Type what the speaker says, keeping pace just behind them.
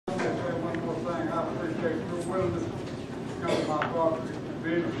willing to come to my property and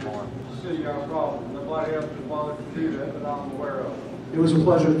visit see our problem. Nobody else has bothered to do that that I'm aware of. It was a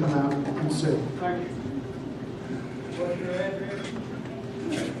pleasure to come out and see. Thank you. What's your address?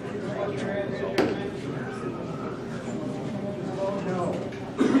 What's your address?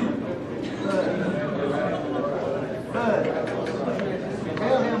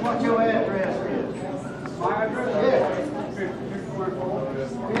 Tell him what your address is. My address? Yes. 5224.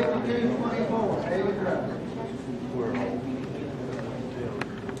 5224. There you go.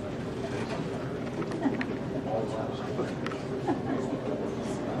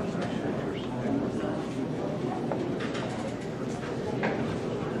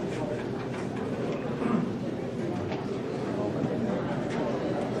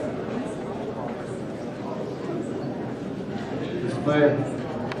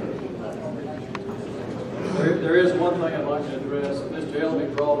 There is one thing I'd like to address. Mr.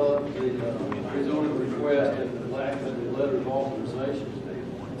 Elby brought up the rezoning request and the lack of the letter of authorization.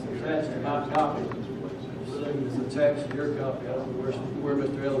 Attached to my copy. It's attached to your copy. I don't know where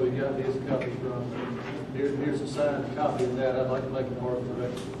Mr. Elby got his copy from. Here's a signed copy of that. I'd like to make it part of the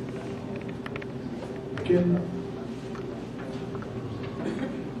record. Jim?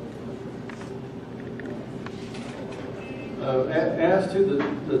 As to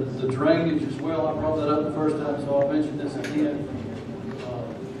the drainage as well, I brought that up the first time, so I'll mention this again.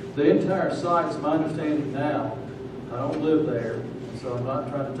 The entire site, is my understanding now, I don't live there, so I'm not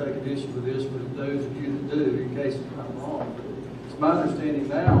trying to take an issue with this for those of you that do, in case I'm wrong. It's my understanding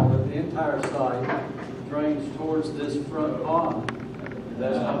now that the entire site drains towards this front pond.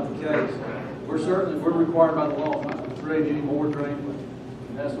 That's not the case. We're required by the law not to create any more drainage,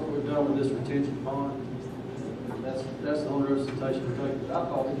 and that's what we've done with this retention pond. That's the only representation we're taking. I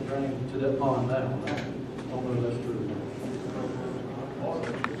thought it drained to that pond now. I don't know if that's true.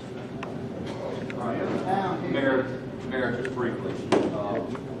 Mayor, just briefly, and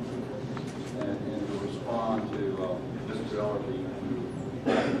to respond to Mr. Ellerby,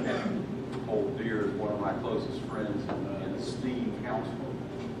 who hold dear as one of my closest friends and esteemed counselor,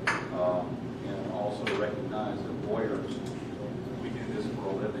 and also recognize that lawyers, we do this for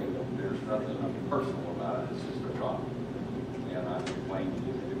a living. There's nothing personal about it. It's just a job. And I think Wayne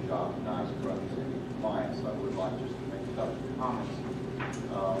did a good job of nice representing clients. I would like just to make a couple of comments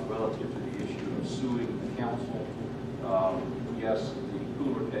relative to the issue of suing the council. Yes, the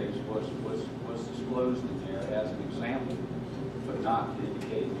cooler case was disclosed in there as an example, but not to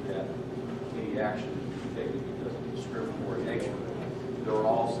indicate that any action is taken because of discriminatory nature. There are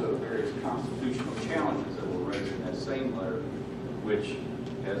also various constitutional challenges that were raised in that same letter, which,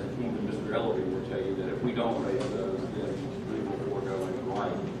 as even Mr. Ellerby will tell you, that if we don't raise those, then we will forego any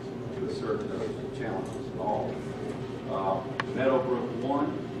right to assert those challenges at all. Meadowbrook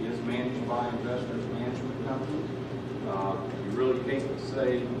 1 is managed by Investors Management Company. You really can't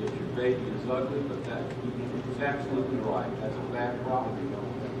say that your baby is ugly, but that is absolutely right. That's a bad property,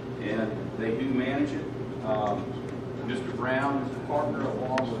 and they do manage it. Mr. Brown is a partner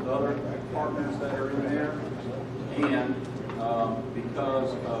along with other partners that are in there, and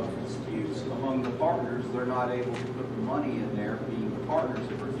because of disputes among the partners, they're not able to put the money in there, being the partners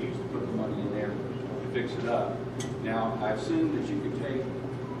that refuse to put the money in there to fix it up. Now, I assume that you could take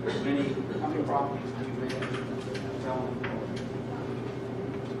as many, how many properties do you manage?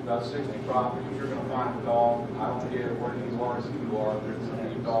 About 60 properties. You're going to find a dog. I don't care where you are, who you are, there's going to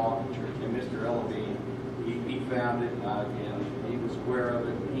be a dog. And Mr. Ellerby, he found it, and he was aware of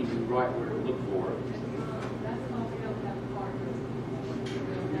it, and he knew right where to look for it.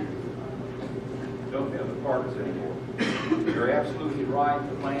 Don't have the partners anymore. You're absolutely right.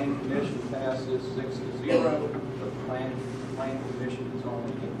 The Planning Commission passed this 6-0. The Planning Commission is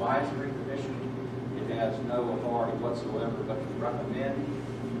only an advisory commission. It has no authority whatsoever but to recommend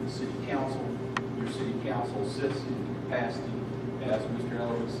the City Council. Your City Council sits in capacity, as Mr.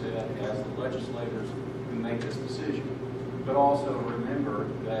 Ellerby said, as the legislators who make this decision. But also remember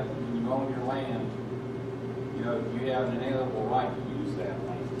that when you own your land, you have an inalienable right to use that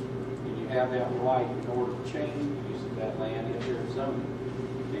land. Have that right in order to change the use of that land if there's zoning.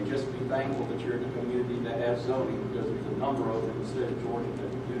 And just be thankful that you're in a community that has zoning, because there's a number of them in the state of Georgia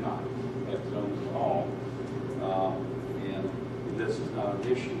that do not have zoning at all. And this is not an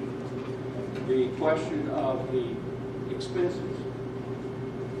issue. The question of the expenses.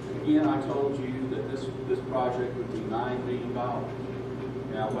 Again, I told you that this project would be $9 million.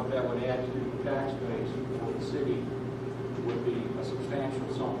 Now, what that would add to the tax base for the city would be a substantial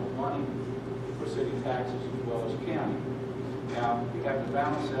sum of money for city taxes as well as county. Now, you have to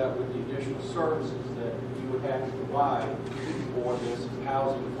balance that with the additional services that you would have to provide for this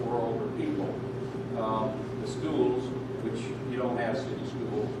housing for older people. The schools, which you don't have city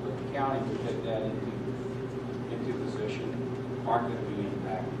schools, but the county will take that into position, aren't going to be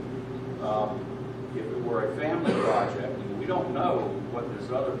impacted. If it were a family project, and we don't know what this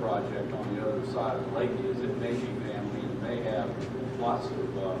other project on the other side of the lake is, it may be family, it may have lots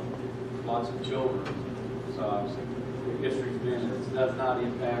of children. The history's been that it does not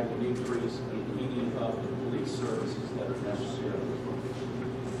impact an increase in any of the police services that are necessary.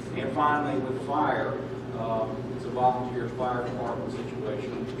 And finally, with fire, it's a volunteer fire department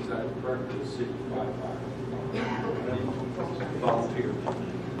situation. Is that correct? The city firefighter. Volunteer.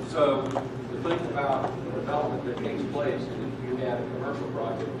 So the thing about the development that takes place, and if you had a commercial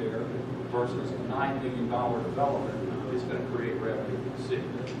project there versus a $9 million development, it's going to create revenue for the city.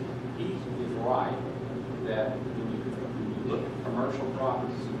 He is right that when you look at commercial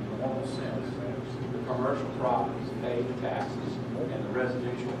properties in the normal sense, the commercial properties pay taxes and the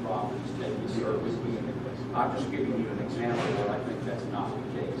residential properties take the service. I'm just giving you an example where I think that's not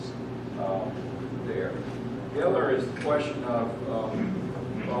the case there. The other is the question of,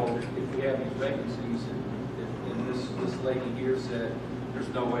 well, if we have these vacancies, and this lady here said there's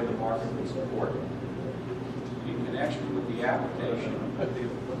no way the market would support it. In connection with the application,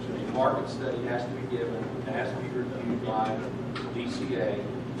 a market study has to be given, it has to be reviewed by DCA,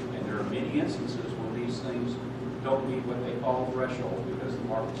 and there are many instances where these things don't meet what they call threshold because the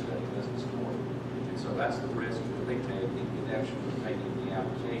market study doesn't support it. And so that's the risk that they take in connection with making the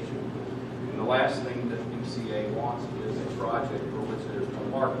application. And the last thing that DCA wants is a project for which there's no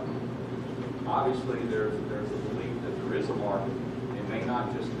market. Obviously, there's a belief that there is a market. It may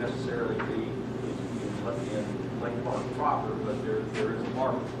not just necessarily be in Lake Park proper, but there is a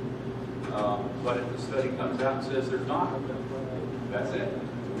market. But if the study comes out and says there's not, that's it.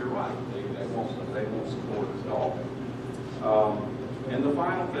 You're right. They won't support it at all. And the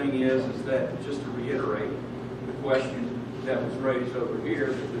final thing is that, just to reiterate the question that was raised over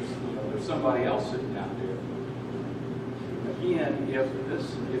here, that there's somebody else sitting out there. Again, if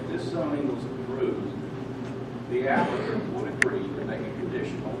this zoning was approved, the applicant would agree to make a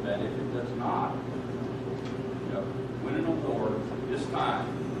conditional that if it does not win an award this time,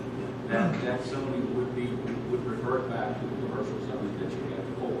 that zoning would revert back to the commercial zoning that you had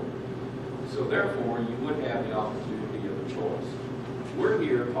before. So therefore, you would have the opportunity of a choice. We're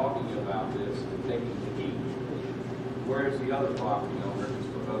here talking about this and taking the heat, whereas the other property owner is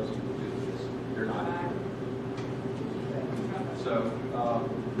proposing to do this. They're not here. So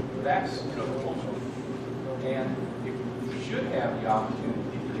that's proposal. And you should have the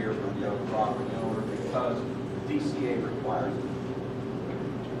opportunity to hear from the other property owner because DCA requires it.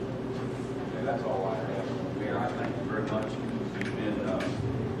 Okay, that's all I have. Mayor, I thank you very much. You've been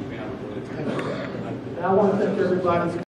And I want to thank everybody.